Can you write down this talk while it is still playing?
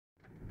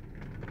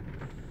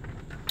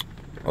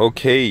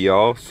Okay,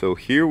 y'all, so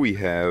here we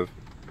have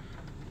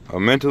a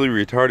mentally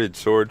retarded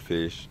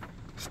swordfish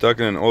stuck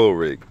in an oil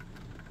rig.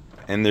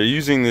 And they're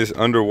using this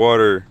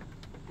underwater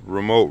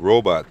remote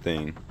robot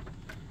thing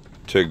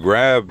to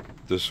grab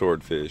the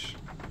swordfish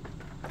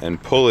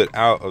and pull it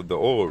out of the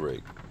oil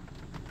rig.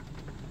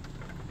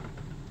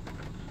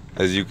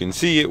 As you can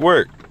see, it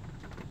worked.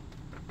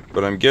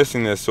 But I'm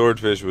guessing that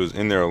swordfish was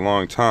in there a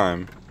long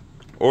time,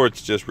 or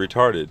it's just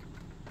retarded,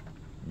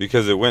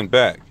 because it went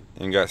back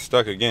and got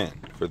stuck again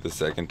for the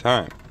second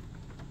time.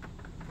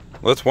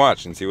 Let's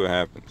watch and see what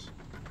happens.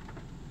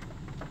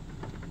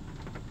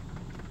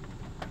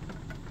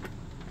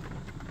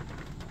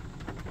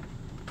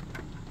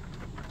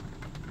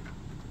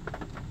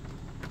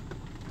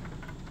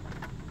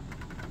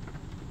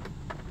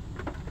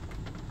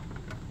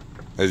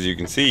 As you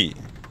can see,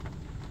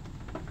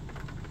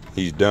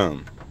 he's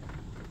dumb.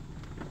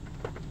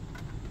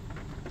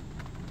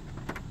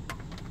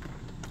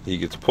 He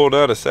gets pulled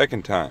out a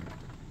second time.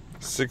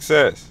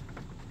 Success.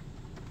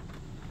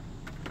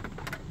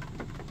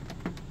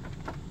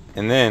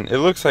 And then it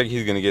looks like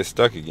he's gonna get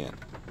stuck again.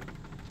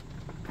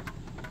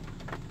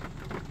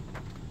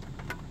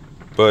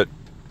 But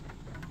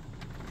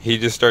he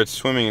just starts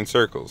swimming in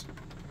circles.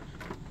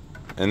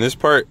 And this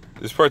part's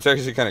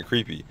actually kind of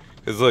creepy.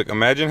 Cause look,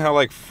 imagine how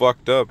like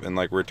fucked up and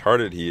like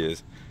retarded he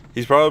is.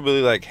 He's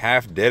probably like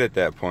half dead at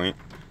that point,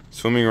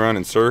 swimming around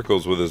in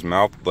circles with his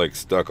mouth like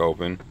stuck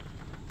open.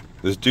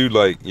 This dude,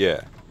 like,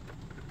 yeah,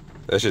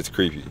 that shit's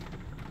creepy.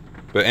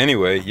 But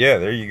anyway, yeah,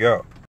 there you go.